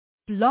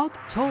Blog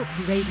Talk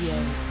Radio.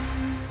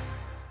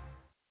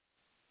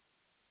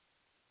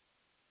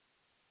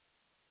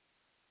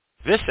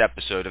 This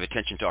episode of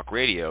Attention Talk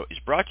Radio is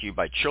brought to you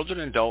by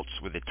children and adults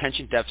with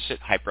attention deficit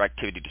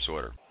hyperactivity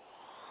disorder.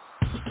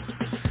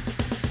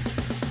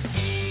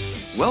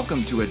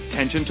 Welcome to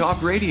Attention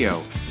Talk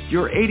Radio,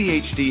 your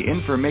ADHD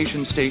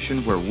information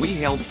station where we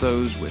help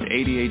those with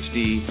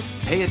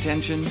ADHD pay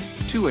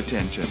attention to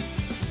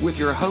attention. With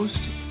your host,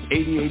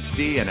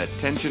 ADHD and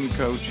attention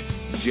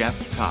coach, Jeff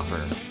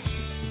Copper.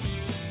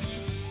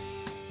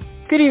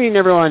 Good evening,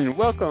 everyone.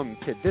 Welcome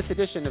to this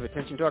edition of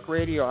Attention Talk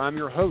Radio. I'm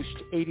your host,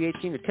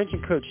 ADHD and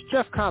attention coach,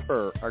 Jeff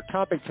Copper. Our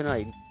topic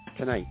tonight,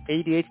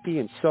 ADHD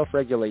and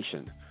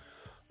self-regulation.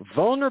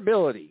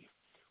 Vulnerability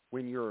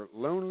when you're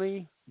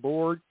lonely,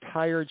 bored,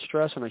 tired,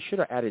 stressed, and I should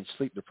have added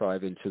sleep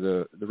deprived into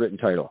the written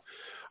title.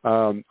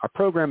 Our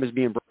program is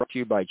being brought to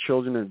you by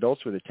children and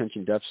adults with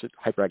attention deficit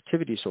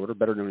hyperactivity disorder,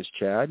 better known as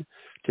CHAD.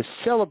 To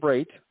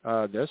celebrate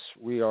this,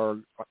 we are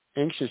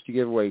anxious to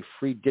give away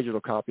free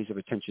digital copies of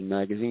Attention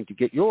Magazine. To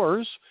get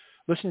yours,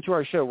 listen to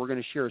our show. We're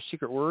going to share a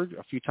secret word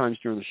a few times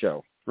during the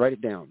show. Write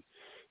it down.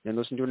 Then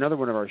listen to another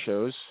one of our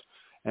shows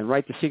and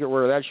write the secret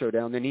word of that show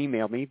down. Then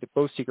email me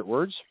both secret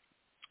words.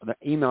 The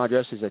email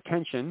address is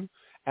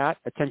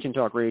attention@Attention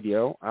Talk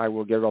Radio. I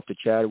will get it off to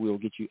Chad. We will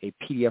get you a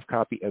PDF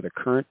copy of the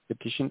current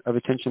edition of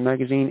Attention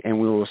Magazine, and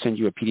we will send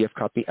you a PDF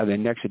copy of the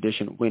next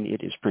edition when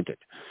it is printed.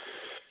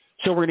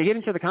 So we're going to get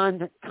into the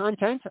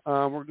content.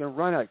 We're going to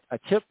run a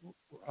tip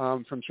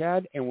from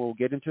Chad, and we'll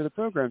get into the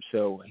program.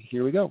 So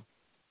here we go.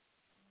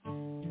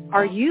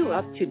 Are you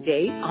up to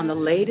date on the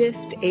latest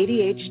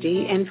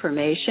ADHD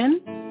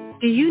information?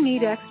 Do you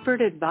need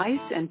expert advice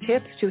and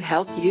tips to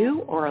help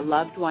you or a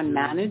loved one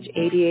manage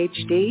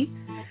ADHD?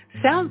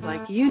 Sounds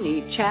like you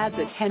need Chad's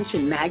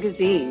Attention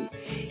Magazine.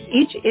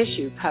 Each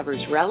issue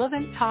covers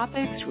relevant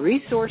topics,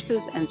 resources,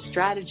 and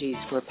strategies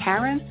for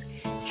parents,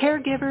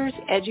 caregivers,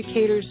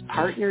 educators,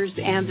 partners,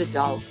 and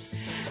adults.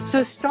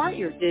 So start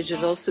your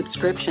digital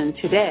subscription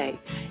today.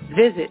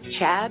 Visit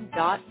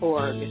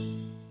chad.org.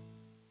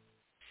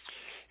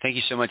 Thank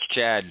you so much,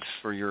 Chad,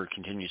 for your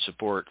continued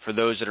support. For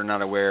those that are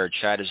not aware,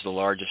 Chad is the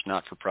largest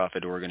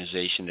not-for-profit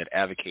organization that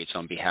advocates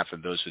on behalf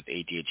of those with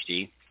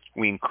ADHD.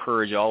 We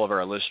encourage all of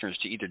our listeners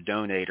to either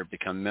donate or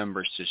become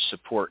members to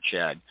support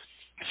Chad.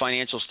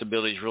 Financial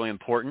stability is really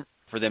important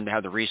for them to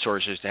have the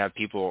resources to have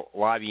people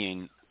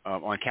lobbying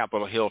on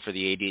Capitol Hill for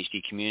the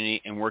ADHD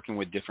community and working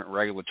with different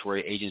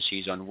regulatory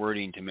agencies on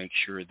wording to make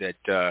sure that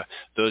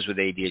those with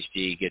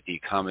ADHD get the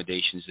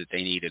accommodations that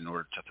they need in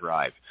order to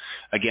thrive.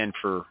 Again,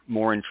 for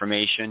more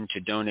information, to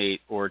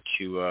donate or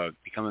to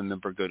become a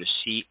member, go to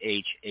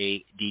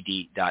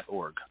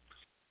chadd.org.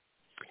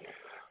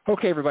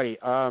 Okay, everybody.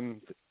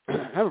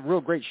 I have a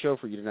real great show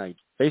for you tonight.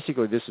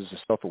 Basically, this is a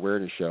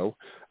self-awareness show.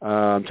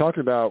 I'm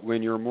talking about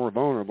when you're more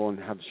vulnerable and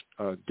have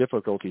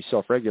difficulty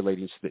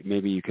self-regulating so that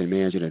maybe you can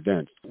manage an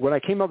event. When I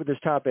came up with this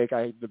topic,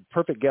 the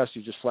perfect guest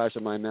who just flashed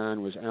in my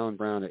mind was Alan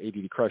Brown at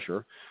ADD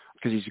Crusher,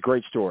 because he's a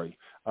great story,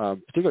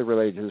 particularly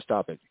related to this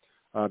topic.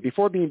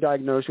 Before being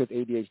diagnosed with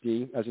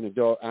ADHD as an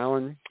adult,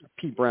 Alan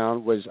P.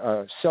 Brown was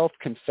a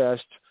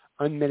self-confessed,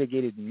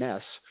 unmitigated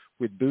mess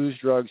with booze,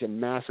 drugs, and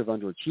massive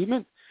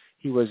underachievement.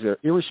 He was an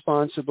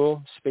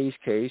irresponsible space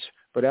case,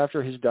 but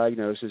after his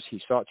diagnosis,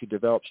 he sought to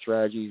develop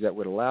strategies that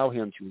would allow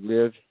him to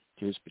live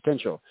to his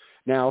potential.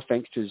 Now,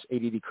 thanks to his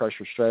ADD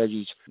Crusher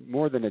strategies,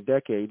 more than a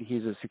decade,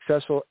 he's a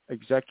successful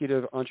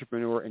executive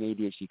entrepreneur and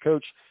ADHD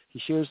coach. He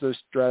shares those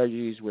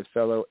strategies with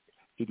fellow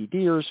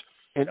ADDers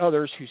and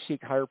others who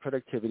seek higher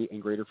productivity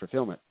and greater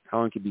fulfillment.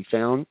 Alan can be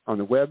found on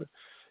the web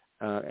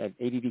at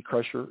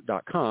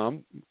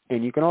addcrusher.com,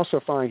 and you can also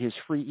find his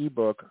free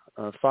ebook,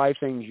 5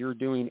 Things You're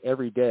Doing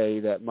Every Day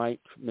That Might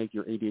Make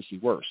Your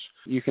ADHD Worse.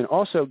 You can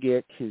also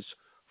get his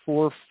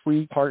 4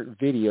 free-part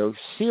video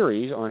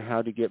series on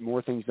how to get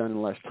more things done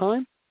in less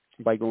time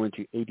by going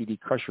to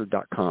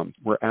addcrusher.com,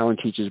 where Alan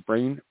teaches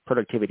brain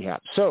productivity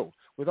hacks. So,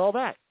 with all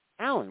that,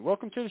 Alan,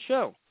 welcome to the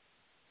show.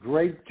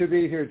 Great to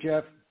be here,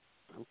 Jeff.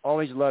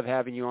 Always love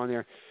having you on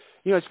there.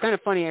 You know, it's kind of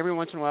funny. Every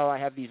once in a while, I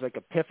have these like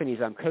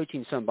epiphanies. I'm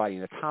coaching somebody,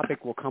 and a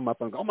topic will come up,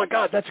 and I go, "Oh my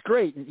God, that's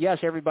great!" And yes,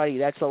 everybody,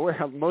 that's where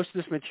most of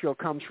this material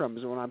comes from.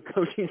 Is when I'm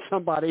coaching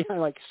somebody, I'm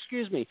like,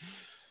 "Excuse me."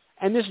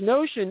 And this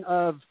notion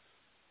of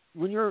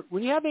when you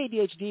have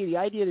ADHD, the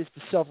idea is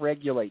to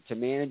self-regulate, to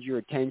manage your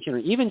attention, or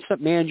even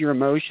manage your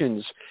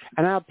emotions.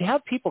 And I'll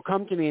have people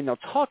come to me, and they'll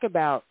talk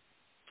about,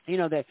 you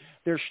know, that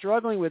they're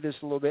struggling with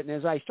this a little bit. And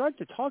as I start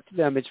to talk to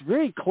them, it's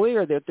very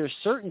clear that there's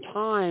certain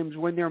times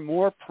when they're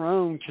more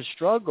prone to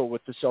struggle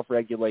with the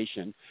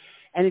self-regulation.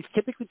 And it's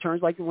typically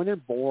turns like when they're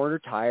bored or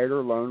tired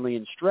or lonely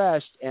and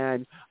stressed.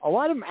 And a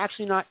lot of them are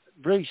actually not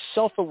really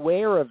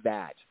self-aware of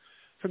that.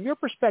 From your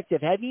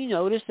perspective, have you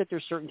noticed that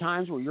there's certain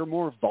times where you're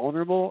more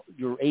vulnerable,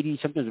 your ADD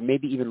symptoms are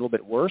maybe even a little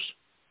bit worse?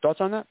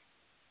 Thoughts on that?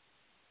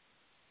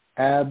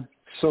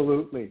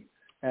 Absolutely.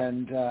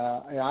 And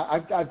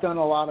I've done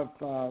a lot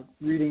of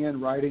reading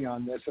and writing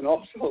on this, and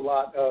also a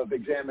lot of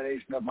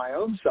examination of my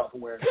own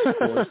self-awareness, of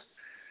course.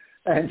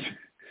 And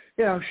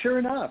sure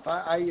enough,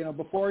 I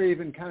before I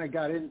even kind of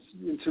got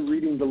into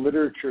reading the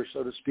literature,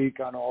 so to speak,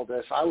 on all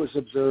this, I was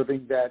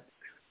observing that,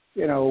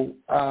 when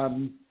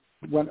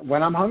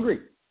I'm hungry,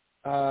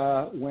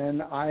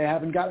 when I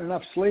haven't gotten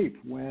enough sleep,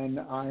 when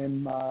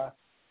I'm,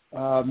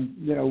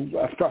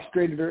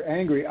 frustrated or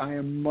angry, I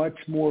am much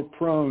more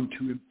prone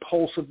to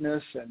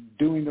impulsiveness and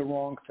doing the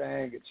wrong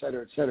thing, et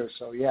cetera, et cetera.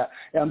 So, yeah,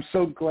 I'm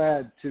so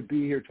glad to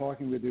be here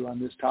talking with you on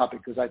this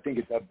topic because I think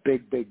it's a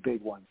big, big,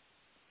 big one.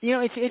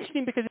 It's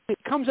interesting because it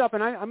comes up,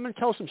 and I'm going to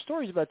tell some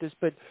stories about this,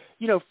 but,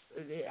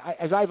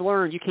 as I've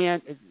learned, you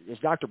can't, as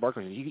Dr.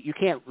 Barker says, you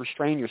can't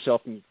restrain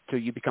yourself until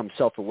you become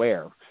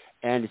self-aware.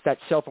 And it's that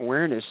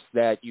self-awareness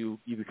that you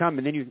become,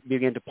 and then you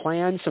begin to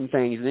plan some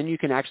things, and then you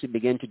can actually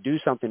begin to do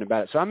something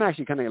about it. So I'm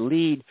actually going to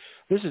lead,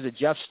 this is a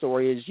Jeff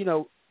story, is,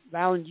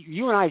 Alan,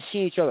 you and I have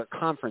seen each other at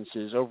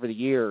conferences over the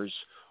years,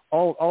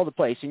 all the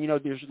place. And,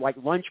 there's like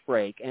lunch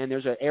break, and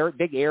there's a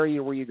big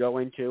area where you go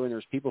into, and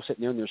there's people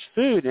sitting there, and there's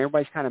food, and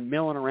everybody's kind of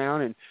milling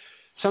around. And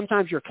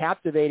sometimes you're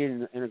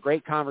captivated in a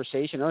great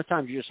conversation. Other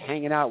times you're just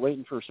hanging out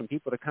waiting for some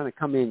people to kind of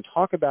come in and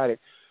talk about it.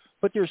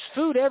 But there's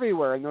food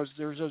everywhere, and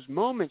there's those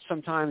moments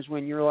sometimes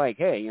when you're like,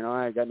 hey,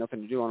 I got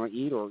nothing to do, I want to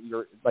eat, or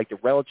you're like the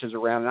relatives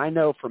around. And I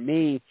know for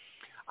me,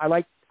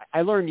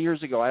 I learned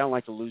years ago I don't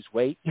like to lose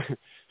weight.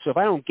 So if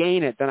I don't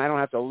gain it, then I don't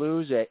have to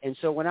lose it. And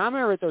so when I'm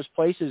at those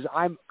places,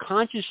 I'm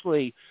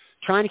consciously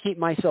trying to keep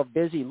myself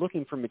busy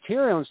looking for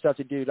material and stuff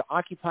to do to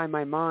occupy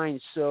my mind.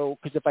 So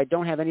because if I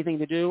don't have anything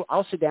to do,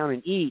 I'll sit down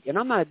and eat. And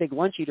I'm not a big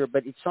lunch eater,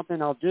 but it's something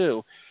I'll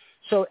do.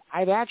 So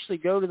I'd actually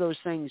go to those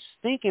things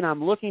thinking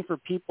I'm looking for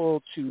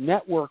people to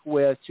network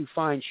with, to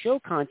find show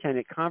content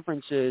at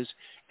conferences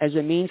as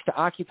a means to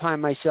occupy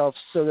myself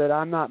so that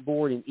I'm not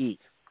bored and eat.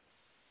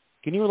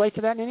 Can you relate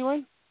to that in any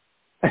way?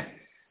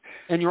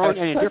 And you're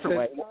in a different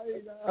way.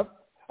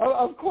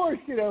 Of course,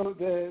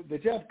 the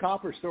Jeff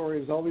Copper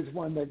story is always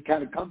one that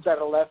kind of comes out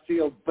of left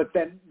field, but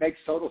then makes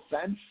total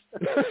sense.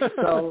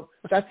 So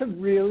that's a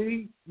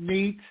really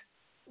neat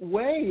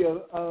way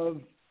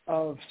of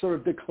sort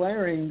of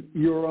declaring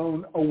your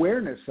own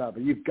awareness of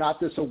it. You've got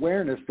this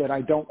awareness that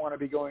I don't want to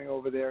be going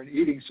over there and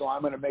eating, so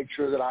I'm going to make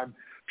sure that I'm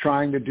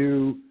trying to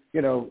do,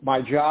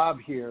 my job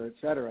here, et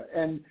cetera.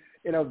 And,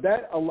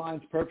 that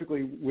aligns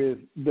perfectly with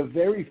the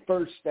very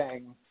first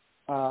thing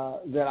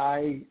that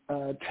I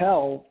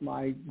tell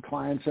my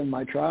clients and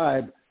my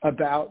tribe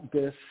about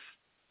this,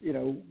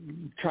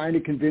 trying to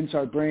convince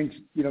our brains,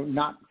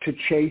 not to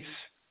chase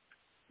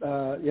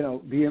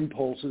the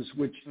impulses,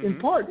 which in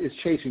part is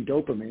chasing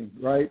dopamine,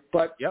 right?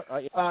 But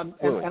and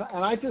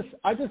I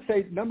just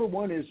say number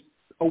one is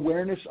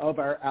awareness of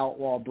our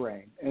outlaw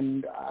brain,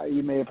 and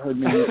you may have heard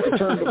me use the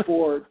term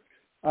before,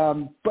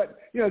 but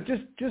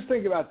just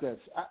think about this: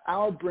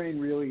 our brain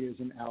really is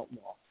an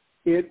outlaw.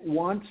 It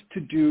wants to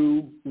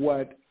do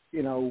what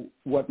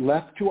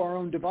left to our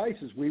own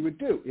devices we would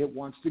do. It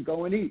wants to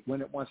go and eat when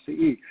it wants to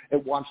eat.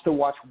 It wants to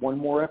watch one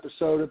more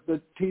episode of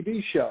the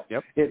TV show.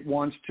 Yep. It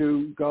wants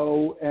to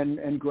go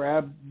and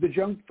grab the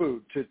junk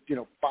food to,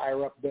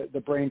 fire up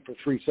the brain for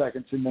 3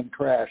 seconds and then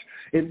crash.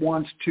 It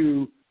wants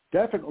to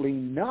definitely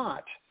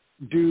not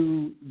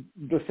do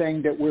the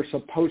thing that we're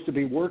supposed to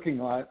be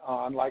working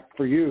on. Like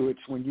for you, it's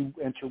when you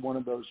enter one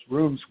of those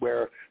rooms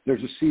where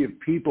there's a sea of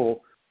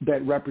people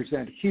that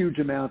represent huge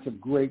amounts of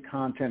great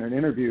content and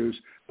interviews,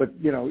 but,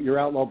 your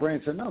outlaw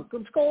brain said, no,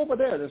 let's go over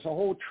there. There's a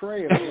whole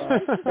tray of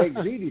egg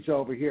ziti's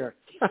over here.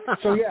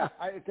 So, yeah,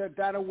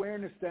 that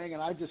awareness thing,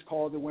 and I just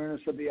call it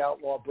awareness of the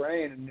outlaw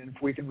brain, and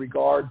if we can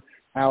regard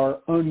our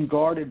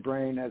unguarded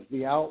brain as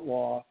the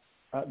outlaw,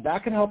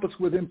 that can help us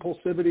with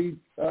impulsivity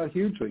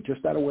hugely,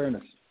 just that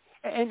awareness.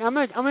 And I'm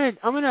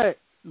gonna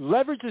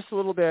leverage this a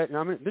little bit,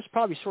 and this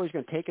probably story is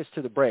going to take us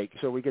to the break,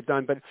 so we get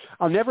done. But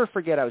I'll never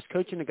forget, I was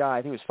coaching a guy,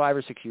 I think it was 5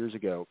 or 6 years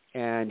ago,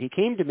 and he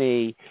came to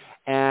me,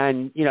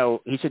 and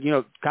he said,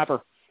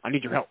 Copper, I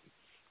need your help.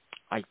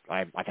 I've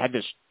had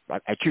this.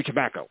 I chew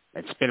tobacco.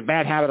 It's been a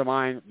bad habit of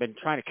mine. I've been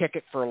trying to kick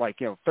it for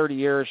 30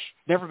 years.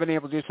 Never been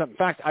able to do something. In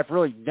fact, I've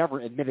really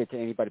never admitted to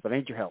anybody, but I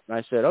need your help. And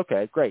I said,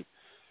 okay, great.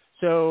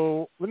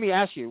 So let me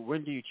ask you,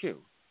 when do you chew?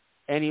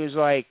 And he was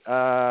like,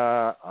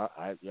 all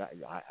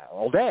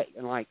day.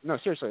 And no,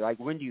 seriously,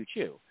 when do you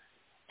chew?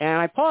 And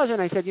I paused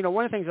and I said,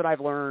 one of the things that I've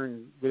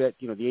learned with it,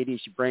 the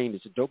ADHD brain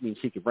is a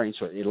dopamine-seeking brain,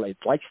 so it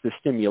likes the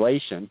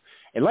stimulation.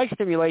 It likes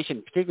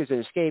stimulation, particularly as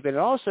an escape, and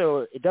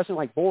it doesn't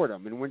like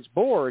boredom. And when it's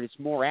bored, it's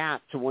more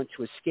apt to want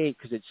to escape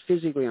because it's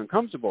physically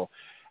uncomfortable.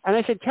 And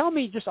I said, tell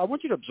me, I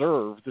want you to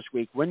observe this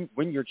week when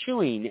you're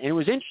chewing. And it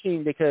was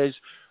interesting because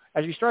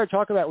as we started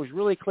talking about it, it was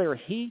really clear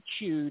he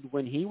chewed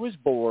when he was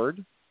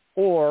bored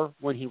or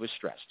when he was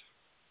stressed.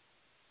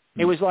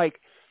 It was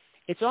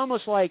it's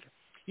almost like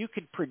you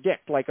could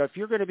predict, if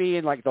you're going to be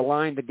in the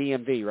line, the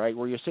DMV, right,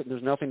 where you're sitting,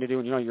 there's nothing to do,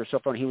 and your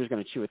cell phone, he was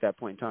going to chew at that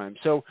point in time.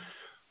 So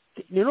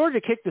in order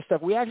to kick this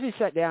stuff, we actually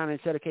sat down and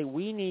said, okay,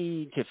 we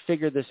need to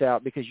figure this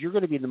out because you're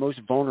going to be the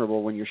most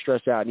vulnerable when you're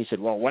stressed out. And he said,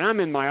 well, when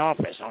I'm in my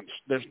office,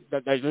 there's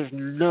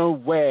no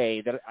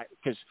way that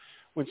because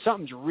when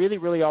something's really,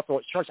 really off the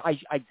charts,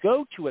 I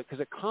go to it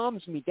because it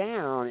calms me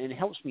down and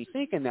helps me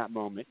think in that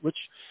moment, which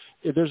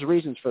there's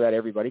reasons for that,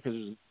 everybody, because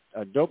there's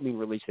a dopamine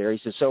release there. He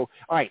says, so,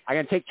 all right, I'm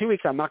going to take 2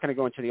 weeks. I'm not going to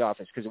go into the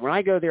office because when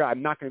I go there,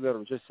 I'm not going to be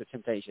able to resist the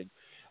temptation.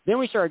 Then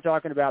we started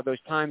talking about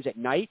those times at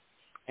night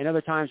and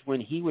other times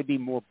when he would be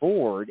more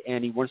bored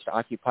and he wants to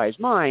occupy his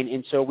mind.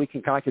 And so we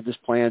concocted this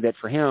plan that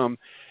for him,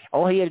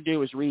 all he had to do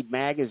was read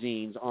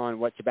magazines on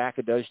what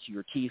tobacco does to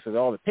your teeth with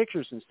all the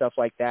pictures and stuff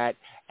like that,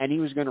 and he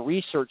was going to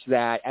research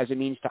that as a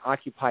means to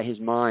occupy his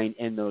mind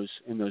in those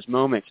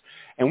moments.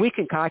 And we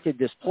concocted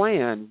this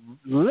plan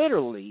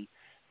literally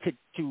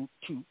to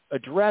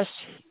address,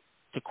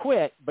 to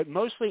quit, but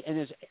mostly in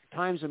his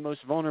times of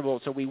most vulnerable.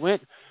 So we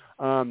went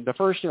the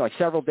first, like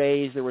several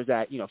days, there was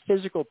that,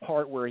 physical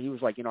part where he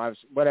was like, I was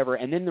whatever.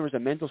 And then there was a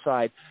mental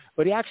side,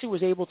 but he actually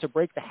was able to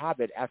break the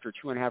habit after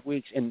 2.5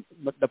 weeks. And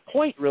the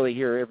point really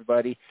here,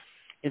 everybody,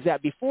 is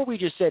that before we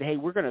just said, hey,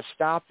 we're going to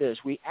stop this,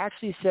 we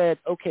actually said,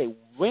 okay,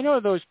 when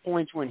are those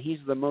points when he's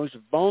the most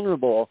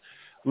vulnerable?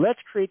 Let's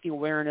create the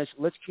awareness.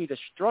 Let's create a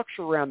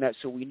structure around that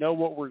so we know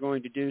what we're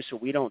going to do so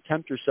we don't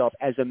tempt ourselves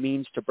as a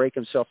means to break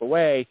himself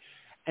away.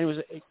 And it was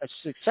a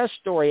success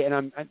story,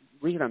 and the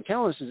reason I'm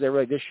telling this is that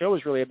really this show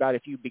is really about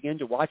if you begin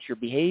to watch your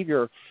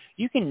behavior,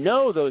 you can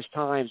know those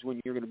times when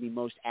you're going to be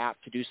most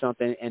apt to do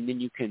something, and then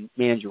you can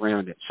manage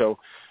around it. So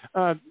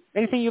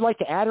anything you'd like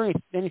to add or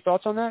any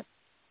thoughts on that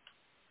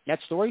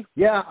story?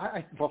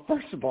 Yeah, well,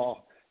 first of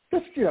all,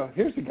 just,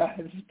 here's the guy.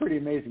 This is a pretty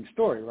amazing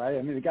story, right?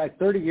 I mean, the guy,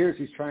 30 years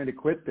he's trying to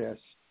quit this,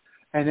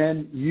 and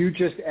then you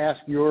just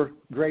ask your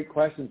great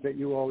questions that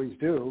you always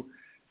do.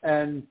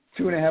 And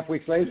 2.5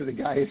 weeks later, the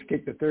guy has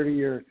kicked a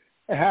 30-year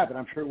habit.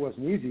 I'm sure it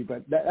wasn't easy,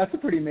 but that's a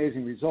pretty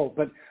amazing result.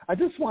 But I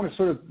just want to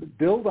sort of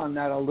build on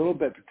that a little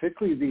bit,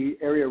 particularly the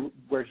area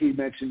where he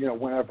mentioned,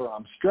 whenever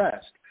I'm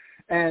stressed.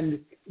 And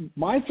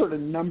my sort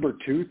of number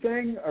 2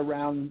 thing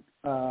around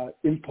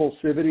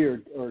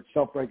impulsivity or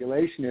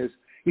self-regulation is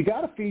you got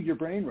to feed your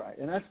brain right.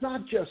 And that's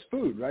not just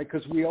food, right?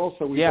 Because we've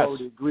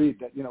already agreed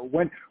that,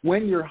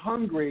 when you're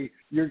hungry,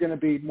 you're going to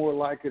be more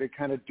likely to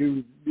kind of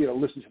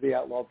listen to the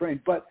outlaw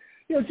brain. But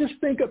just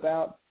think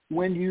about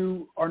when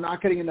you are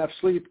not getting enough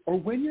sleep or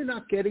when you're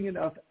not getting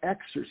enough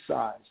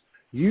exercise.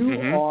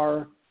 You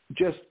are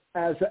just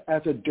as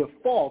a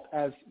default,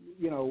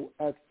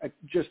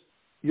 just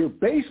your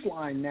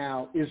baseline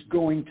now is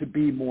going to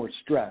be more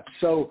stressed.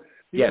 So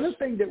the other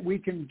thing that we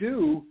can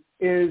do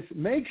is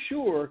make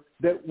sure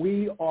that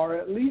we are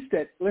at least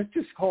at, let's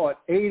just call it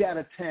 8 out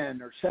of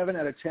 10 or 7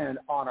 out of 10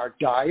 on our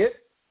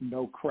diet.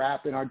 No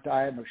crap in our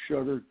diet, no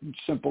sugar,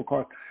 simple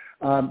carb.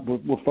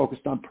 We're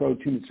focused on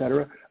protein, et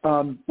cetera.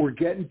 We're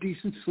getting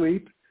decent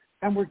sleep,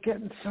 and we're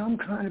getting some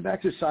kind of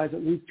exercise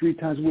at least 3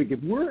 times a week.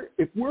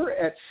 If we're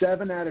at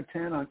 7 out of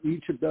 10 on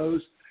each of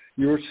those,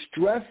 your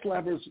stress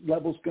level's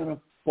going to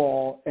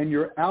fall, and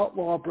your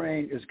outlaw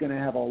brain is going to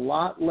have a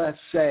lot less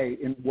say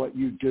in what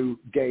you do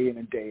day in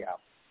and day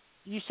out.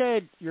 You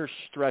said your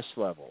stress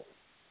level.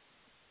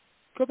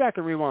 Go back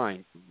and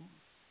rewind.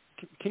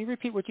 Can you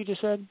repeat what you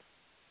just said,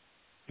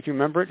 if you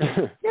remember it?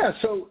 Yeah.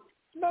 So.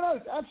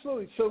 No,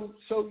 absolutely. So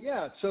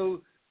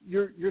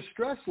your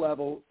stress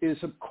level is,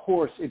 of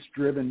course, it's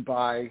driven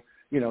by,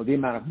 the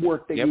amount of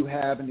work that you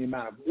have and the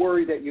amount of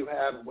worry that you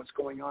have and what's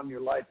going on in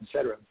your life, et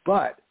cetera.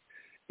 But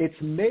it's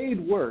made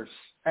worse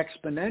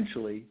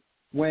exponentially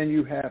when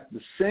you have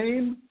the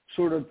same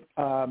sort of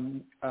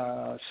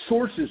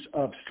sources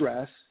of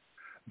stress,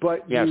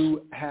 but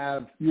you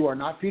are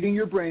not feeding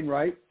your brain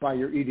right by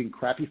your eating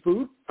crappy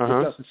food. It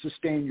doesn't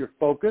sustain your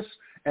focus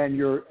and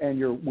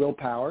your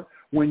willpower.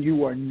 When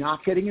you are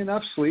not getting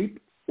enough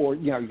sleep, or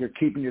you're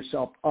keeping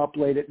yourself up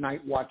late at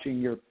night watching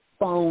your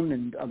phone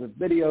and other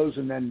videos,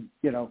 and then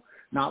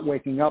not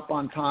waking up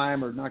on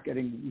time or not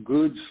getting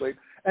good sleep.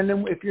 And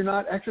then if you're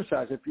not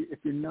exercising, if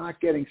you're not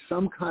getting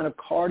some kind of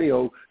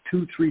cardio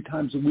 2-3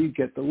 times a week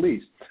at the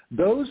least,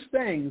 those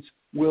things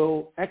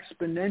will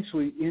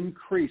exponentially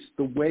increase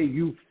the way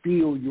you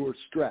feel your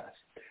stress.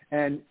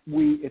 And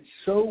it's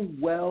so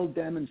well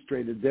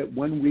demonstrated that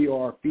when we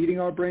are feeding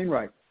our brain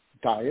right,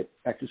 diet,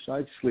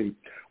 exercise, sleep,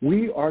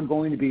 we are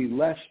going to be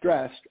less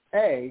stressed,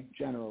 A,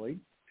 generally,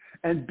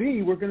 and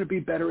B, we're going to be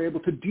better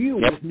able to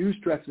deal with new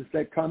stresses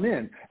that come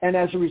in. And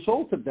as a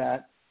result of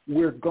that,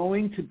 we're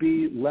going to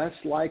be less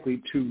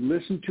likely to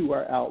listen to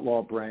our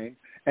outlaw brain,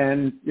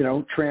 and,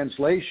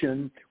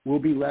 translation, will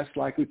be less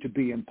likely to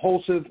be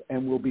impulsive,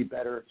 and we'll be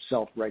better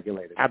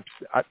self-regulated.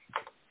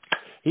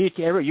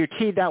 You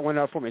teed that one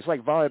up for me. It's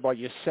like volleyball.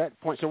 You set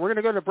points. So we're going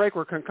to go to break.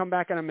 We're going to come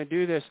back, and I'm going to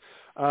do this.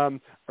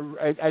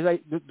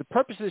 The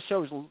purpose of this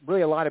show is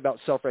really a lot about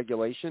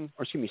self-regulation,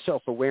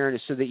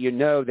 self-awareness, so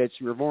that that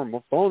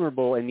you're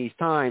vulnerable in these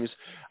times.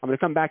 I'm going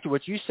to come back to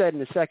what you said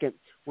in a second.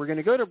 We're going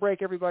to go to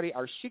break, everybody.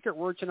 Our secret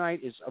word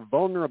tonight is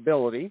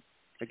vulnerability.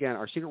 Again,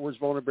 our secret word is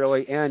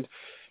vulnerability. And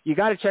you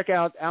got to check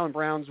out Alan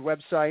Brown's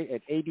website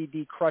at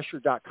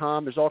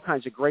addcrusher.com. There's all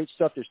kinds of great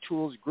stuff. There's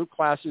tools, group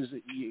classes.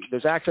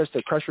 There's access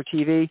to Crusher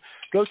TV.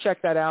 Go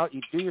check that out.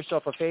 You do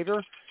yourself a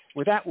favor.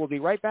 With that, we'll be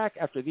right back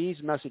after these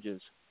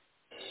messages.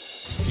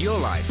 Your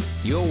life,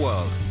 your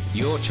world,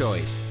 Your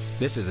choice.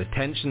 This is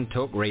Attention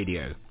Talk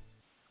Radio.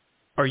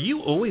 Are you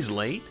always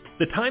late?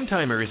 The Time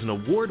Timer is an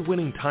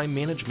award-winning time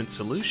management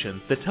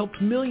solution that's helped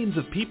millions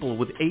of people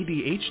with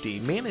ADHD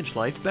manage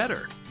life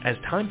better. As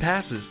time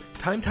passes,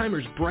 Time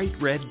Timer's bright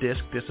red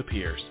disc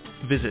disappears.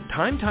 Visit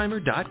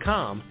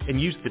timetimer.com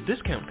and use the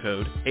discount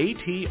code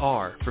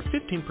ATR for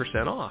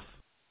 15% off.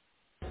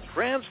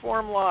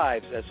 Transform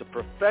lives as a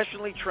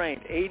professionally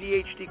trained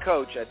ADHD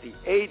coach at the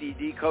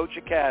ADD Coach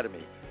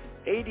Academy.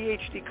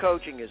 ADHD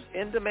coaching is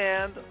in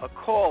demand, a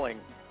calling,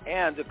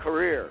 and a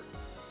career.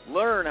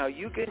 Learn how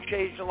you can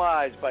change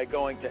lives by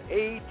going to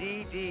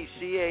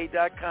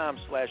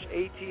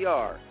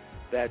addca.com/ATR.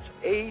 That's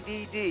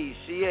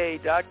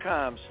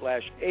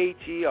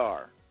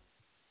addca.com/ATR.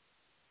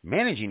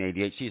 Managing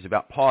ADHD is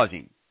about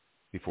pausing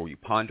before you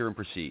ponder and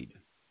proceed.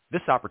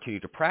 This opportunity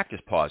to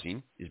practice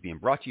pausing is being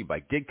brought to you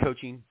by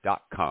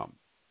digcoaching.com.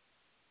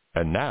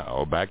 And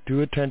now, back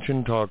to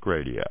Attention Talk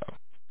Radio.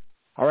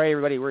 All right,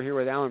 everybody, we're here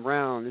with Alan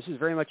Brown. This is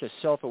very much a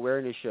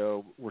self-awareness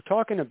show. We're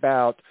talking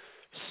about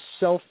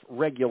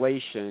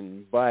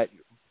self-regulation, but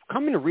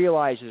coming to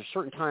realize there's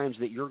certain times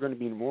that you're going to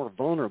be more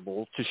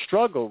vulnerable to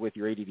struggle with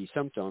your ADD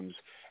symptoms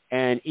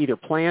and either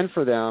plan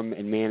for them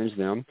and manage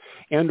them,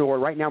 and or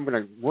right now I'm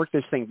going to work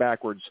this thing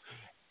backwards.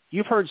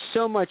 You've heard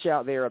so much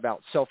out there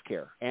about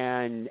self-care,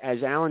 and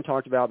as Alan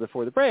talked about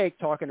before the break,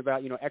 talking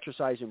about,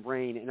 exercise and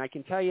brain, and I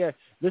can tell you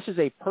this is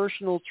a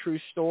personal, true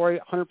story,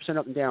 100%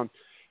 up and down.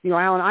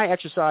 Alan, I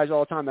exercise all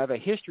the time. I have a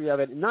history of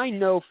it, and I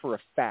know for a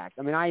fact.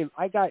 I mean, I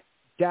got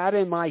data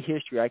in my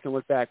history. I can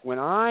look back. When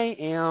I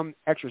am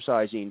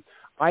exercising,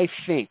 I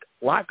think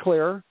a lot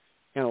clearer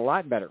and a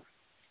lot better.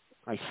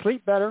 I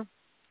sleep better,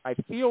 I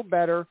feel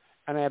better,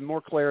 and I have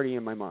more clarity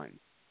in my mind.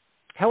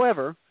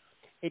 However,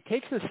 it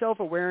takes the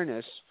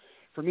self-awareness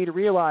for me to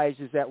realize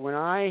is that when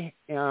I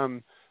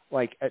am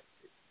like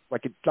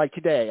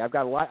today, I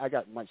got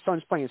my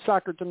son's playing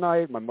soccer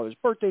tonight, my mother's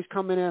birthday's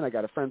coming in, I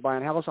got a friend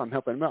buying a house, I'm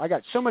helping him. I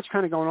got so much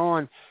kind of going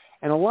on,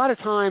 and a lot of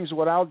times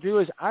what I'll do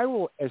is I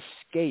will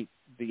escape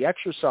the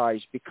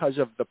exercise because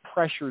of the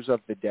pressures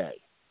of the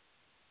day.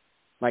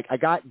 Like, I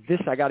got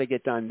this, I got to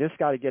get done, this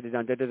got to get it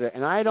done,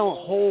 and I don't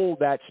hold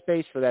that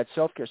space for that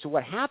self-care. So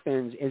what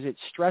happens is it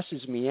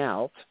stresses me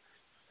out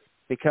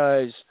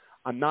because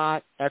I'm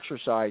not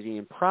exercising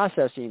and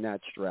processing that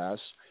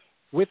stress.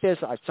 With this,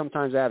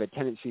 sometimes I have a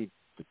tendency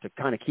to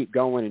kind of keep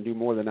going and do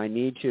more than I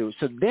need to.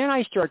 So then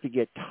I start to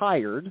get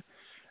tired.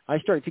 I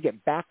start to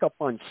get back up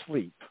on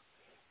sleep.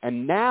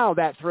 And now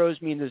that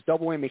throws me in this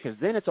double whammy because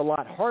then it's a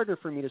lot harder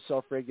for me to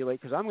self-regulate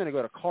because I'm going to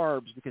go to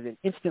carbs because it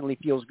instantly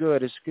feels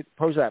good as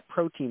opposed to that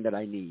protein that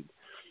I need.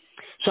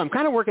 So I'm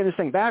kind of working this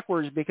thing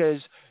backwards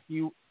because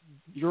you're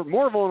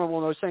more vulnerable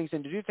in those things,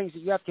 and to do things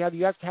that you have to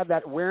have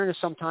that awareness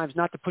sometimes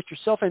not to put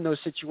yourself in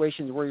those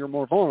situations where you're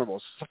more vulnerable.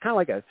 So it's kind of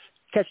like a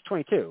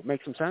catch-22.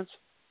 Make some sense?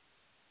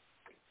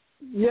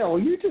 Yeah, well,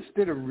 you just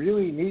did a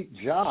really neat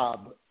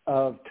job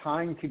of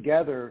tying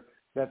together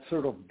that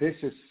sort of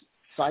vicious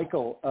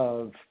cycle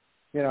of,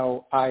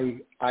 I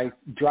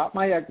drop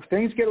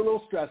things get a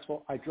little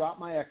stressful. I drop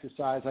my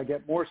exercise. I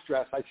get more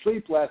stress. I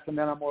sleep less, and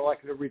then I'm more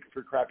likely to reach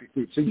for crappy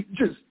food. So you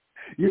just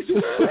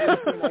put it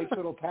into a nice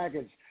little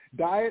package: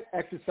 diet,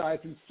 exercise,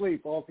 and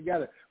sleep all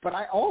together. But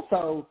I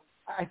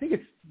think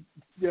it's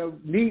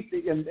neat,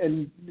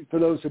 and for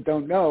those that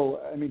don't know,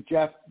 I mean,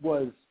 Jeff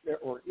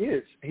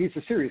he's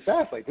a serious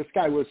athlete. This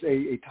guy was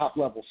a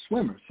top-level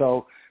swimmer.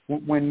 So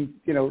when,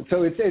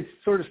 so it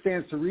sort of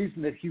stands to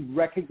reason that he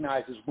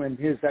recognizes when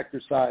his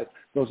exercise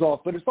goes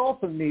off. But it's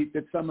also neat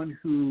that someone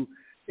who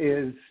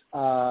is,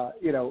 a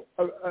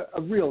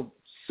real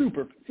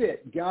super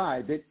fit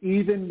guy, that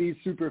even these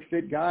super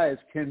fit guys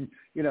can,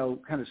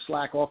 kind of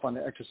slack off on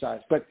the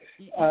exercise. But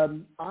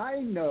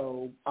I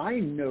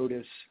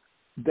notice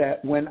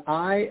that when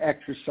I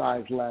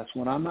exercise less,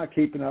 when I'm not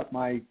keeping up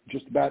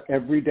just about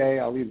every day,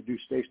 I'll either do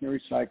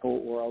stationary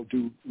cycle or I'll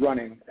do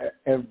running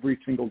every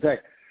single day.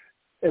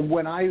 And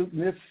when I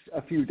miss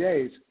a few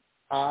days,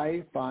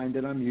 I find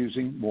that I'm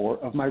using more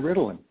of my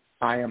Ritalin.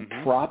 I am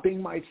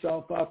propping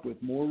myself up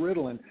with more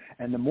Ritalin,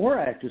 and the more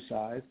I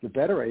exercise, the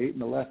better I eat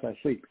and the less I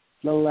sleep.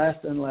 The less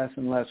and less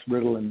and less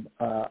Ritalin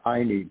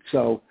I need.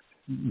 So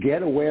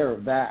get aware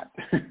of that.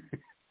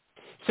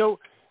 So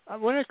I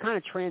want to kind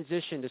of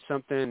transition to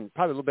something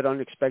probably a little bit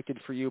unexpected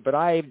for you, but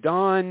I've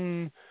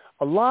done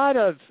a lot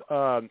of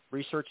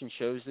research and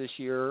shows this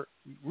year,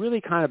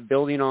 really kind of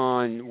building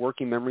on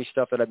working memory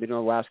stuff that I've been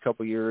doing the last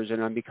couple of years,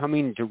 and I'm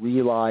becoming to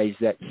realize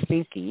that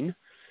thinking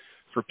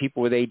for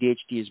people with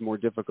ADHD is more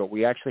difficult.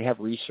 We actually have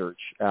research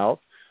out.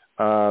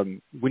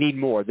 We need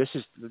more.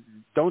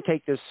 Don't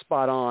take this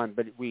spot on,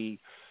 but there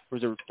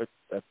was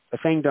a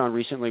thing done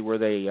recently where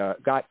they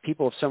got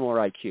people of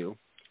similar IQ,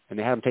 and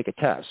they had them take a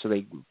test. So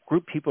they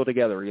grouped people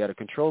together. You had a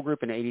control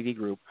group and an ADD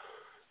group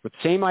with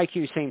same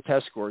IQ, same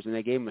test scores, and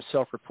they gave them a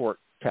self-report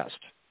test.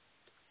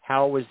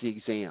 How was the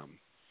exam?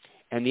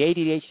 And the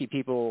ADHD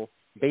people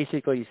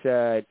basically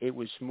said it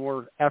was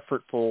more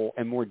effortful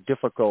and more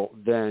difficult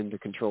than the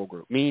control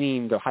group,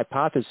 meaning the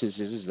hypothesis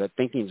is that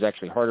thinking is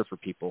actually harder for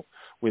people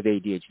with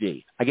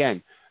ADHD.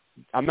 Again,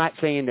 I'm not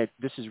saying that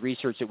this is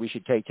research that we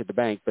should take to the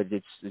bank, but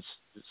it's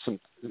some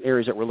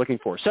areas that we're looking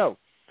for. So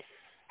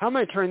how I'm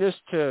going to turn this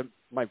to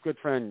my good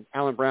friend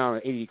Alan Brown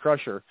at ADD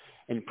Crusher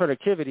and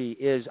productivity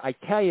is, I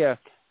tell you,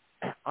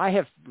 I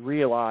have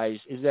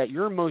realized is that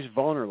you're most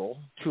vulnerable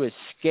to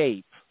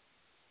escape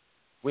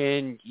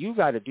when you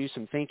got to do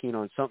some thinking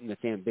on something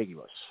that's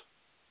ambiguous.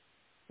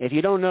 If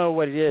you don't know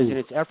what it is and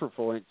it's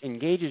effortful and it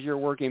engages your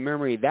working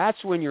memory,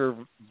 that's when you're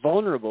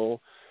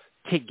vulnerable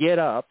to get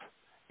up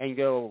and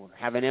go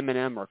have an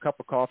M&M or a cup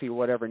of coffee or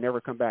whatever, and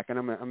never come back.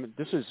 And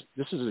this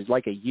is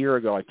like a year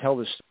ago. I tell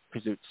this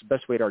because it's the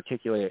best way to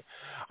articulate it.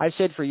 I've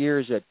said for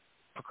years that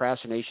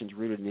procrastination is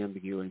rooted in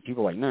ambiguity. And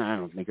people are like, no, I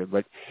don't think it.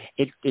 But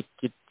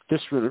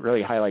this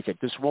really highlights it.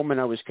 This woman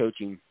I was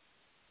coaching,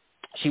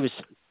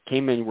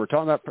 came in, we're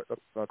talking about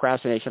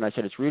procrastination. I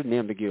said, it's rooted in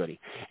ambiguity.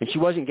 And she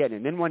wasn't getting it.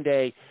 And then one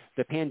day,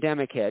 the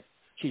pandemic hit.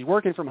 She's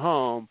working from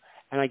home,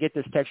 and I get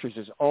this text. She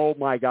says, oh,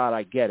 my God,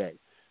 I get it.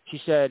 She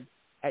said,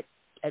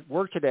 at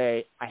work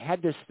today, I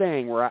had this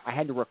thing where I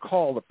had to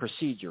recall the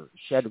procedure.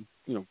 She had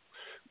to,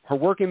 her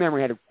working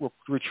memory had to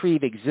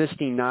retrieve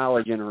existing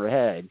knowledge in her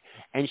head.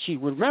 And she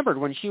remembered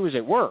when she was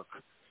at work,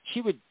 she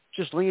would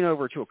just lean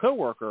over to a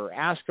coworker,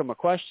 ask them a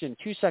question,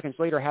 2 seconds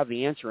later have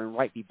the answer and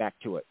write me back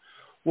to it.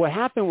 What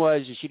happened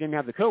was she didn't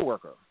have the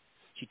coworker.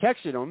 She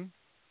texted him,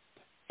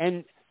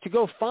 and to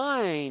go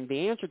find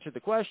the answer to the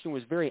question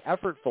was very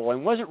effortful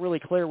and wasn't really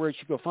clear where she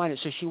could go find it.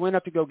 So she went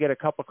up to go get a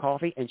cup of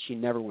coffee, and she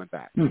never went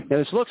back. Now,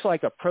 this looks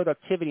like a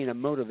productivity and a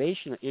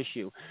motivation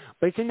issue,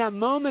 but it's in that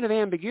moment of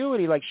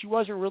ambiguity, like she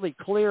wasn't really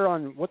clear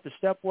on what the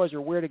step was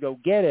or where to go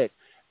get it,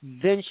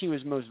 then she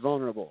was most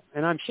vulnerable.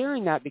 And I'm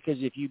sharing that because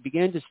if you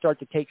begin to start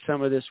to take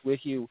some of this with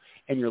you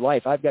in your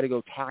life, I've got to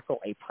go tackle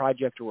a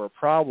project or a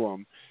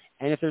problem.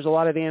 And if there's a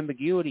lot of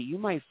ambiguity, you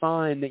might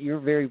find that you're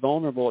very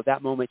vulnerable at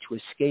that moment to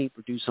escape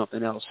or do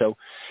something else. So,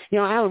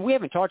 Alan, we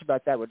haven't talked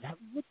about that.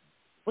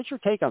 What's your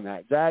take on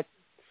that? Is that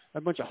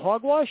a bunch of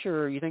hogwash,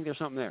 or you think there's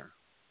something there?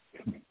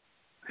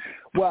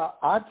 Well,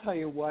 I'll tell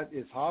you what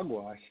is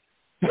hogwash.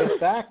 The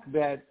fact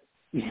that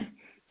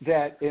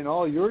in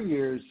all your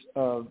years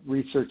of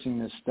researching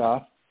this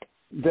stuff,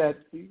 that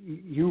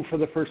you for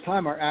the first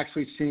time are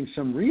actually seeing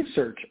some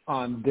research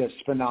on this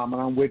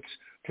phenomenon, which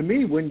to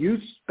me, when you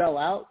spell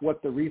out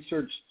what the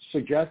research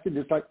suggested,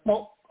 it's like,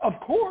 well, of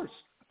course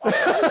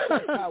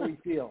that's how we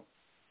feel,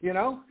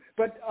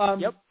 But,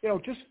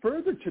 just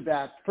further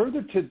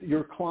to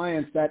your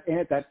clients,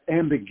 that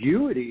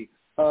ambiguity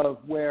of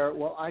where,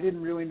 well, I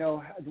didn't really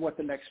know what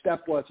the next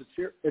step was,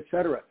 et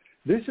cetera.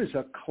 This is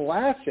a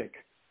classic,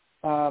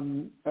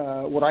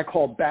 what I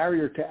call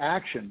barrier to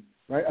action,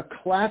 right? A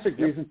classic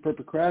reason for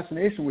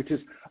procrastination, which is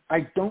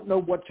I don't know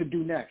what to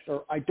do next,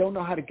 or I don't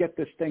know how to get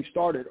this thing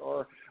started,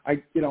 or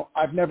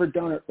I've never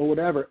done it, or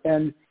whatever.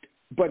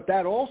 But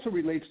that also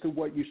relates to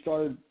what you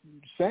started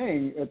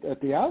saying at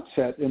the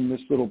outset in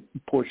this little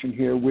portion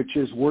here, which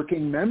is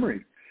working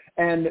memory.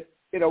 And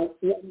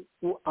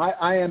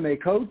I am a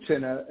coach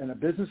and a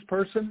business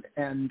person,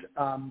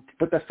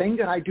 but the thing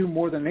that I do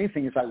more than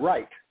anything is I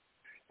write.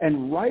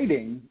 And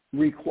writing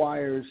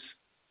requires,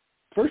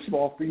 first of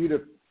all, for you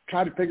to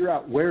try to figure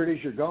out where it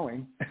is you're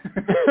going.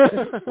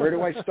 Where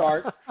do I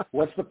start?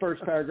 What's the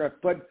first paragraph?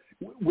 But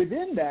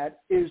within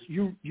that is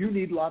you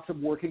need lots of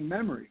working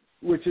memory,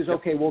 which is,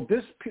 okay, well,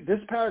 this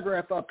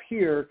paragraph up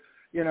here,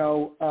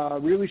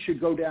 really should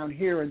go down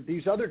here, and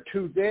these other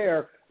two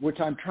there, which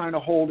I'm trying to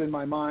hold in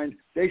my mind,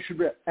 they should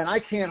be, and I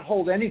can't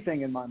hold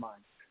anything in my mind.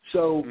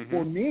 So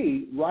for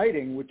me,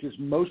 writing, which is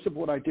most of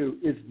what I do,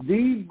 is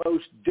the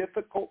most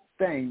difficult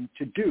thing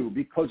to do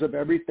because of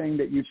everything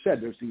that you've said.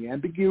 There's the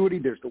ambiguity,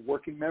 there's the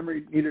working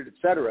memory needed, et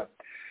cetera.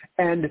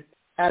 And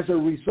as a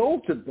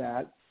result of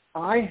that,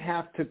 I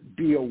have to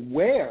be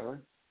aware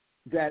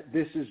that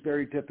this is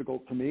very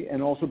difficult for me,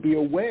 and also be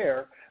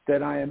aware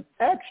that I am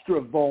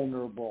extra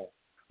vulnerable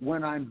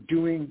when I'm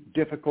doing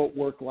difficult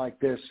work like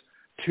this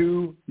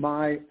to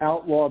my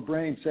outlaw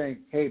brain saying,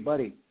 hey,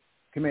 buddy,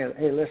 come here.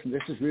 Hey, listen,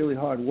 this is really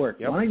hard work.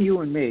 Why don't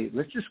you and me,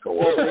 let's just go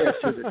over there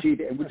to the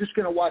TV, and we're just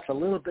going to watch a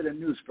little bit of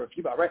news for a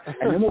few hours, right?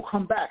 And then we'll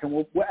come back,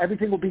 and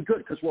everything will be good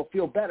because we'll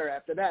feel better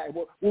after that. And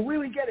we'll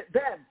really get it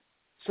then.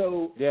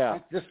 So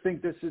I just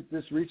think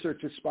this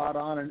research is spot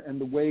on, and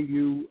the way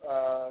you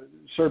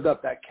served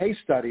up that case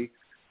study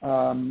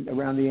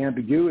around the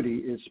ambiguity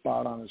is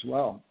spot on as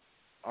well.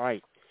 All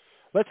right.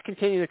 Let's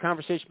continue the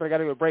conversation, but I got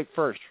to go break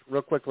first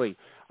real quickly.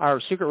 Our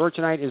secret word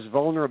tonight is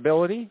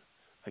vulnerability.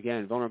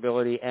 Again,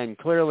 vulnerability, and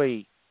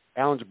clearly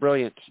Alan's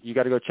brilliant. You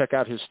got to go check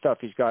out his stuff.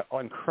 He's got an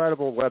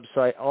incredible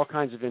website, all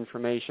kinds of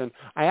information.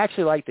 I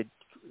actually like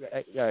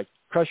the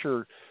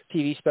Crusher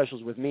TV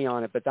specials with me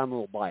on it, but I'm a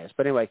little biased.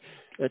 But anyway,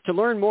 to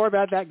learn more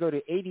about that, go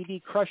to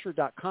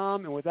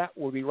addcrusher.com, and with that,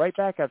 we'll be right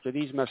back after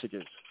these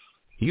messages.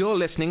 You're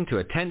listening to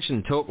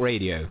Attention Talk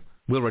Radio.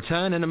 We'll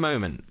return in a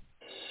moment.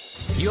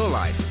 Your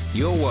life,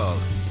 your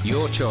world,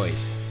 your choice.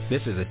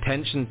 This is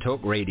Attention Talk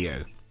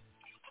Radio.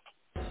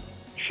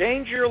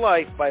 Change your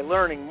life by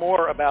learning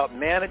more about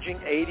managing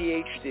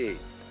ADHD.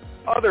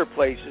 Other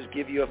places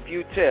give you a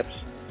few tips,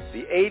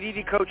 The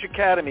ADD Coach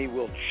Academy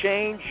will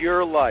change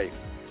your life.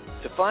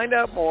 To find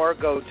out more,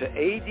 go to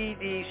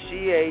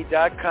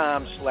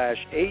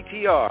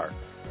addca.com/ATR.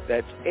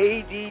 That's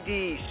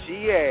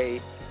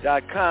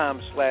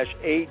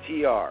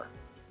addca.com/ATR.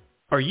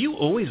 Are you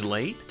always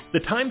late?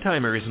 The Time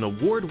Timer is an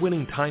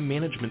award-winning time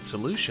management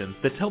solution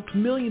that's helped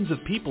millions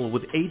of people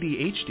with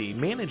ADHD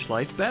manage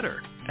life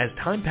better. As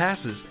time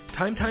passes,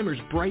 Time Timer's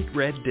bright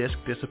red disc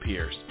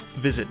disappears.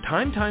 Visit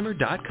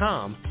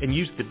timetimer.com and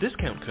use the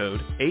discount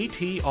code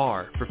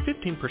ATR for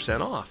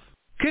 15% off.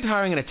 Could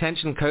hiring an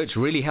attention coach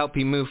really help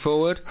you move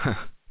forward?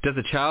 Does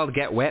a child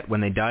get wet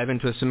when they dive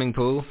into a swimming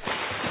pool?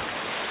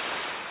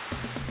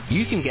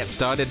 You can get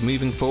started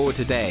moving forward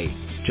today.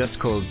 Just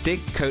call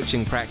Dig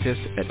Coaching Practice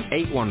at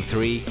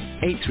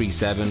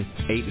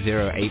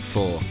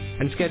 813-837-8084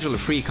 and schedule a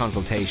free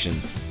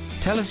consultation.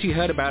 Tell us you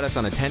heard about us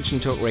on Attention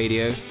Talk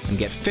Radio and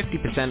get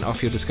 50%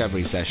 off your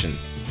discovery session.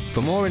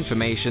 For more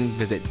information,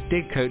 visit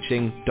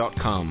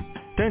digcoaching.com.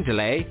 Don't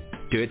delay,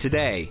 do it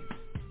today.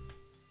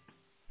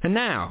 And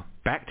now,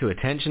 back to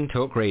Attention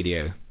Talk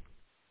Radio.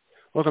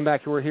 Welcome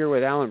back. We're here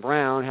with Alan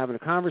Brown having a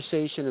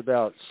conversation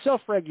about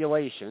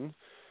self-regulation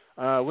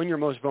when you're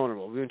most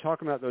vulnerable. We've been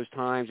talking about those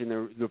times, and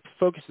the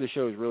focus of the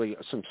show is really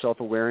some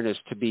self-awareness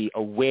to be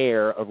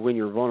aware of when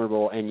you're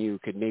vulnerable and you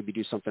could maybe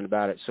do something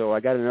about it. So I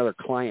got another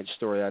client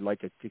story I'd like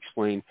to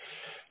explain.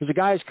 There's a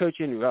guy I was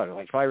coaching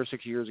like 5 or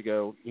 6 years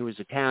ago. He was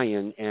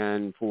Italian,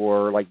 and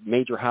for like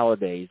major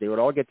holidays, they would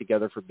all get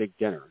together for big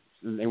dinner.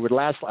 It would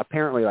last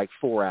apparently like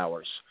 4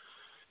 hours.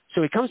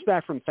 So he comes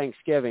back from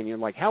Thanksgiving,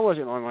 and like, how was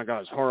it? Oh, my God,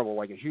 it was horrible.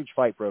 Like a huge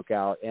fight broke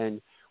out.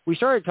 And we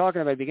started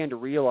talking about, I began to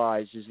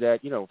realize is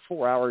that,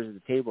 4 hours at the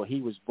table, he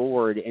was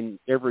bored, and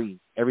every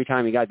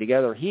time he got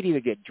together, he'd either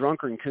get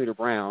drunk or Cooter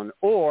Brown,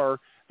 or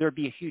there'd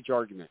be a huge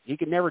argument. He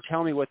could never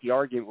tell me what the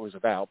argument was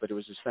about, but it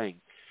was his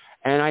thing.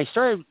 And I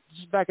started,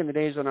 just back in the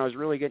days when I was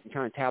really getting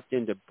kind of tapped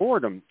into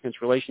boredom in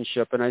this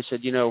relationship, and I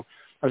said, I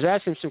was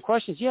asking him some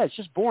questions. Yeah, it's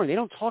just boring. They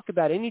don't talk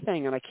about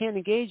anything, and I can't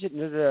engage it.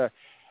 And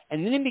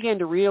then he began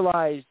to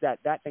realize that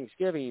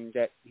Thanksgiving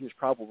that he was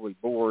probably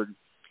bored,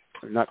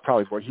 or not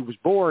probably bored, he was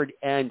bored,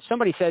 and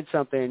somebody said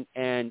something,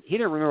 and he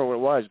didn't remember what it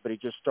was, but he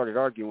just started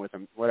arguing with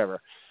him, whatever.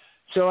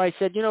 So I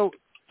said,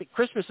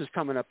 Christmas is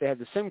coming up. They had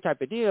the same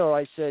type of deal.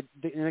 I said,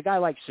 and the guy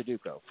likes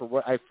Sudoku.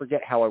 I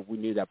forget how we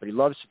knew that, but he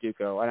loves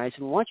Sudoku. And I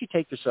said, well, why don't you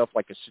take yourself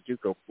like a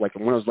Sudoku, like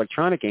one of those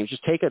electronic games,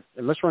 just take it,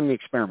 and let's run the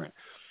experiment.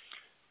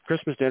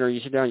 Christmas dinner,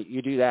 you sit down,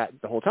 you do that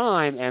the whole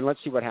time, and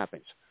let's see what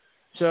happens.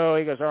 So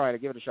he goes, all right, I'll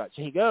give it a shot.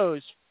 So he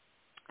goes,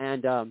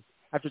 and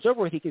after it's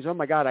over with, he goes, oh,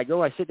 my God, I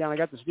sit down, I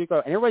got the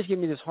Sudoku, and everybody's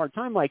giving me this hard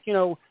time, like,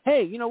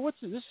 hey, what's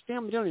this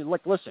family doing?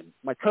 Like, listen,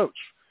 my coach,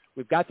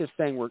 we've got this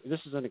thing where this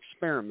is an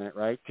experiment,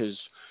 right? Because,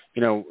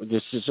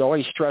 this is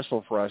always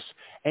stressful for us.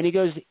 And he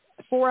goes,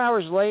 4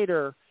 hours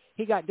later,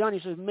 he got done. He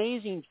says,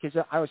 amazing,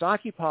 because I was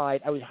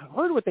occupied. I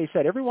heard what they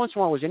said. Every once in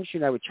a while I was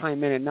interested, I would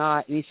chime in and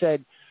not. And he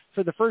said,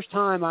 for the first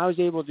time, I was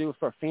able to do it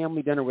for a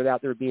family dinner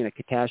without there being a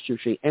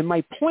catastrophe. And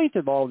my point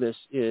of all this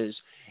is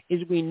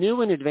we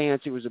knew in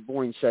advance it was a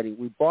boring setting.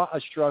 We bought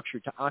a structure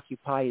to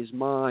occupy his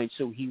mind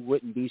so he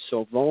wouldn't be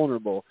so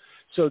vulnerable.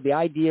 So the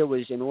idea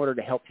was, in order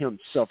to help him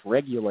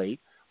self-regulate,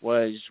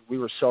 was we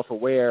were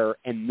self-aware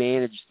and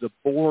managed the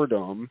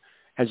boredom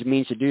as a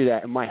means to do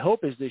that. And my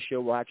hope is this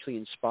show will actually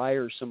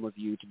inspire some of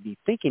you to be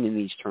thinking in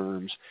these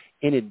terms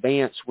in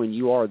advance when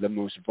you are the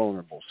most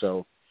vulnerable.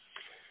 So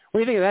what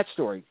do you think of that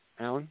story,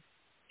 Alan?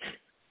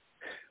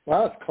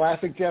 Well, it's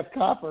classic Jeff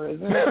Copper,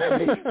 isn't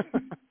it?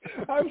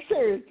 I'm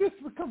serious.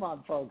 Come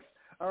on, folks.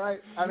 All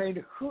right. I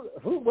mean,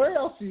 where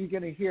else are you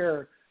going to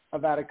hear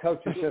about a coach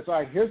who says, all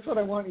right, here's what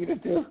I want you to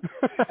do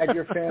at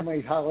your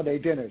family's holiday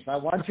dinners. I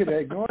want you to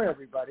ignore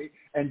everybody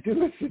and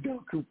do a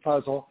Sudoku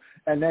puzzle,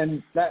 and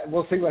then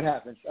we'll see what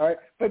happens. All right.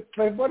 But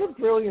what a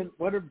brilliant,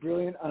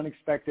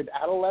 unexpected,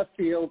 out of left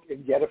field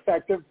and yet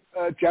effective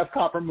Jeff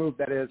Copper move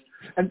that is.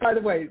 And by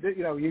the way,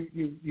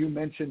 you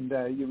mentioned,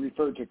 you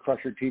referred to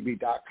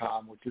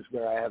crushertv.com, which is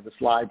where I have this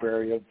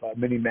library of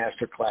mini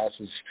master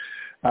classes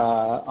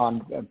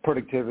on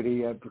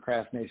productivity,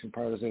 procrastination,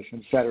 prioritization,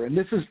 et cetera. And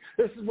this is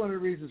one of the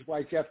reasons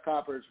why Jeff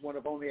Copper is one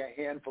of only a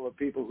handful of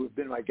people who've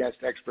been my guest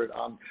expert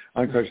on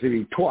Crusher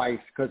TV twice,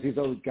 because he's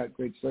always got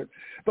great stuff.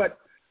 But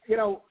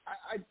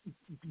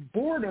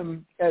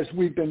boredom, as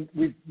we've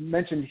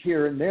mentioned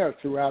here and there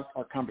throughout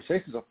our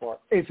conversation so far,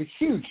 is a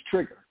huge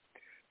trigger.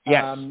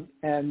 Yes.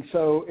 And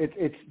so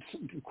it's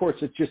of course,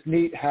 it's just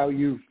neat how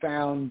you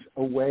found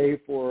a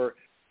way for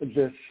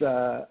this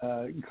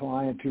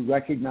client to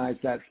recognize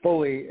that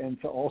fully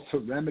and to also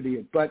remedy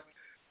it. But,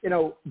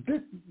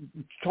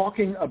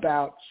 talking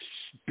about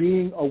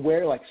being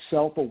aware, like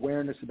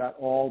self-awareness about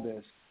all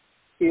this,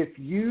 if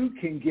you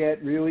can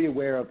get really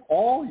aware of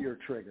all your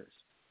triggers,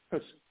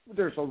 because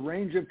there's a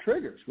range of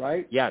triggers,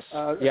 right? Yes.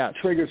 Yes.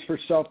 Triggers for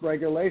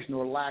self-regulation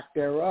or lack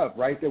thereof,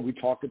 right? That we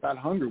talked about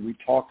hunger. We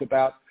talked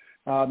about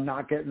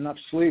not getting enough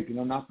sleep,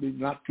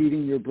 not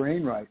feeding your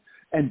brain right.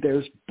 And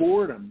there's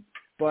boredom.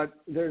 But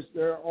there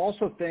are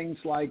also things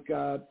like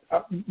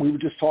we were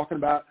just talking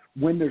about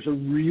when there's a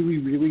really,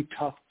 really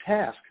tough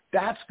task.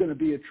 That's going to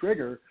be a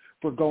trigger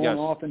for going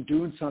off and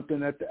doing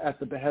something at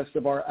the behest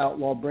of our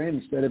outlaw brain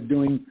instead of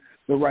doing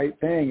the right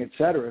thing, et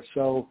cetera.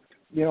 So,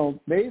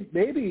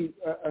 maybe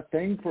a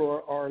thing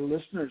for our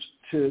listeners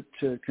to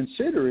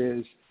consider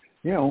is,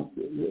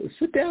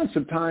 sit down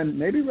sometime,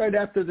 maybe right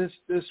after this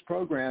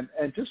program,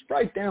 and just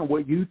write down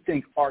what you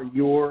think are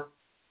your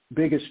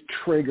biggest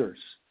triggers,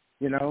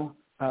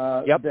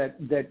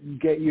 that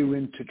get you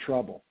into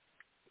trouble.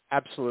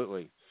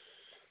 Absolutely.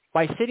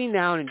 By sitting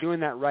down and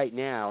doing that right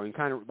now, and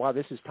kind of while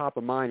this is top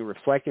of mind and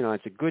reflecting on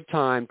it, it's a good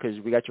time because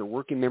we got your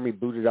working memory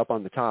booted up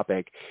on the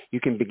topic. You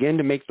can begin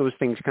to make those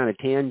things kind of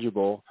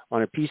tangible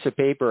on a piece of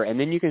paper, and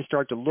then you can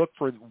start to look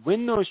for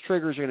when those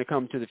triggers are going to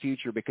come to the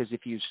future. Because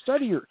if you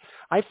study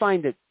I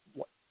find that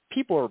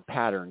people are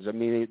patterns. I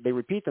mean, they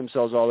repeat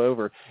themselves all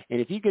over.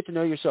 And if you get to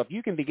know yourself,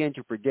 you can begin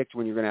to predict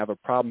when you're going to have a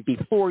problem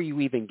before you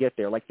even get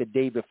there, like the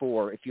day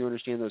before, if you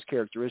understand those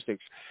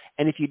characteristics.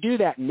 And if you do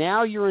that,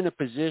 now you're in a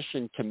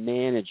position to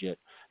manage it,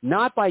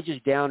 not by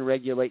just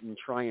down-regulating and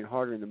trying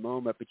harder in the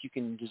moment, but you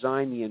can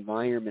design the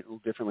environment a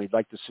little differently,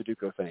 like the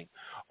Sudoku thing,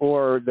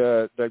 or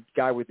the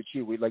guy with the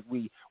chew.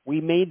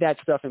 We made that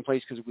stuff in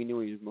place because we knew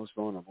he was most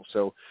vulnerable.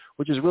 So,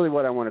 which is really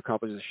what I want to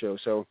accomplish with the show.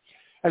 So,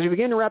 as we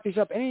begin to wrap these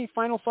up, any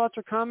final thoughts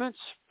or comments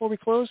before we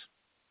close?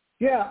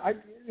 Yeah,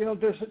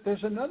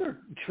 there's another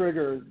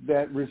trigger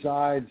that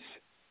resides,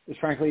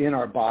 frankly, in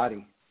our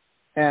body,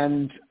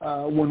 and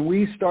when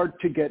we start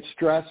to get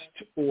stressed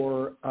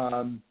or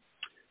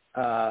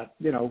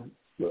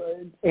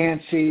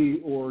antsy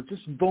or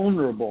just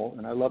vulnerable,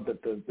 and I love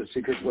that the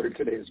secret word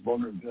today is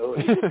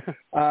vulnerability.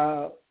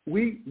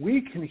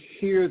 We can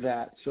hear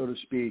that, so to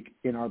speak,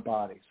 in our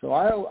body. So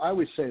I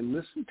always say,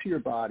 listen to your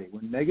body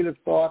when negative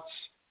thoughts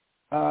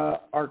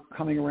are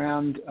coming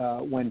around,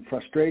 when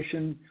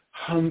frustration,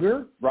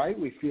 hunger, right?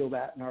 We feel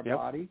that in our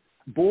body.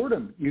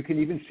 Boredom. You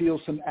can even feel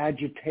some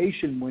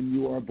agitation when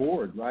you are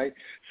bored, right?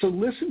 So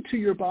listen to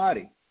your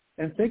body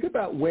and think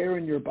about where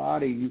in your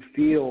body you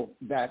feel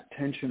that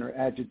tension or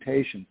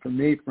agitation. For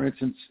me, for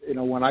instance,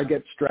 when I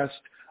get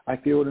stressed, I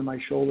feel it in my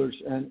shoulders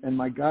and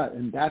my gut.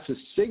 And that's a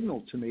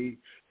signal to me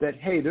that,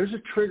 hey, there's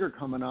a trigger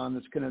coming on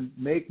that's going to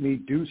make me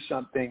do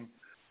something,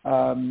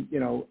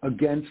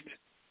 against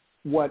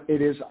what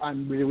it is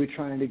I'm really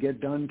trying to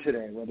get done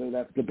today, whether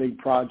that's the big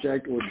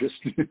project or just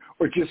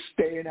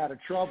staying out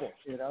of trouble,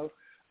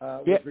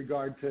 with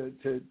regard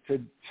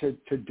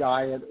to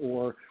diet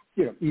or,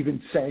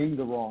 even saying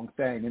the wrong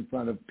thing in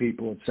front of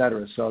people, et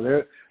cetera. So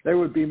there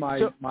would be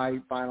my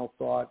final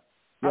thought.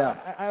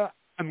 Yeah.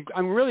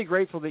 I'm really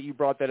grateful that you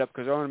brought that up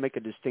because I want to make a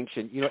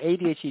distinction.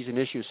 ADHD is an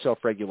issue of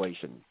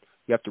self-regulation.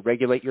 You have to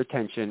regulate your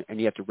attention, and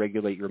you have to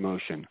regulate your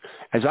emotion.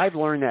 As I've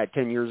learned that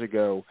 10 years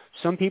ago,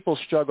 some people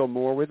struggle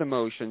more with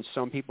emotion,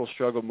 some people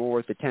struggle more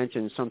with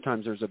attention, and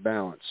sometimes there's a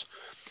balance.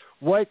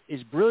 What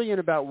is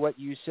brilliant about what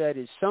you said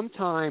is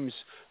sometimes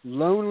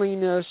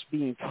loneliness,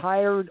 being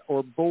tired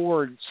or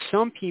bored,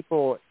 some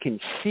people can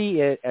see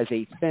it as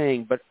a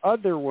thing, but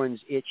other ones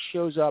it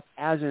shows up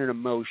as an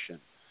emotion.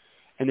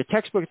 And the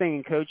textbook thing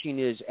in coaching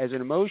is, as an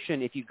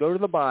emotion, if you go to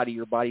the body,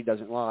 your body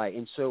doesn't lie.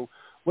 And so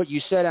what you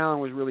said, Alan,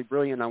 was really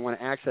brilliant. I want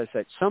to access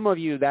that. Some of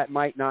you, that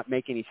might not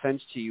make any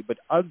sense to you, but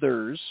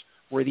others,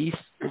 where these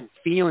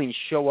feelings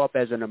show up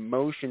as an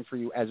emotion for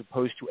you as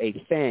opposed to a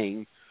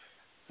thing,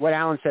 what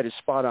Alan said is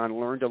spot on.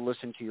 Learn to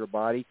listen to your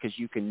body because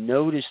you can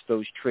notice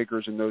those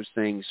triggers and those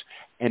things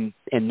and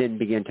then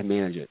begin to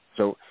manage it.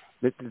 So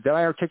did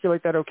I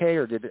articulate that okay,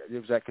 or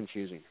was that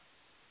confusing?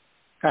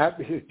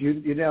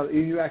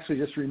 You actually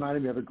just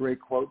reminded me of a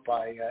great quote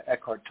by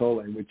Eckhart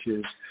Tolle, which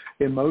is,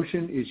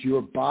 emotion is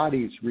your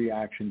body's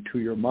reaction to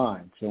your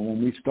mind. So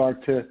when we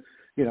start to,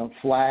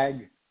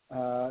 flag,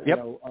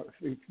 when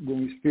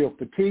we feel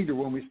fatigued or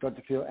when we start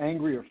to feel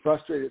angry or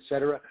frustrated, et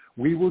cetera,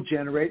 we will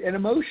generate an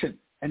emotion,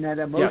 and that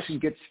emotion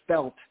gets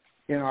felt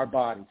in our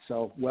body.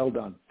 So well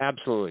done.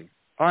 Absolutely.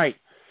 All right.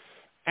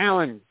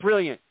 Alan,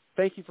 brilliant.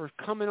 Thank you for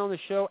coming on the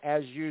show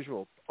as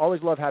usual.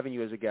 Always love having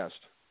you as a guest.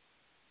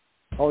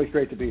 Always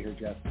great to be here,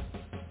 Jeff.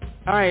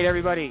 All right,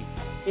 everybody.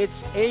 It's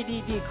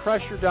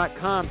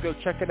addcrusher.com. Go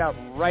check it out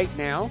right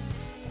now.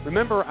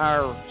 Remember,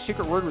 our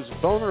secret word was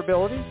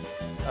vulnerability.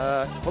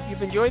 Hope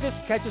you've enjoyed this.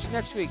 Catch us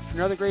next week for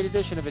another great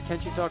edition of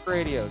Attention Talk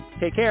Radio.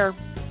 Take care.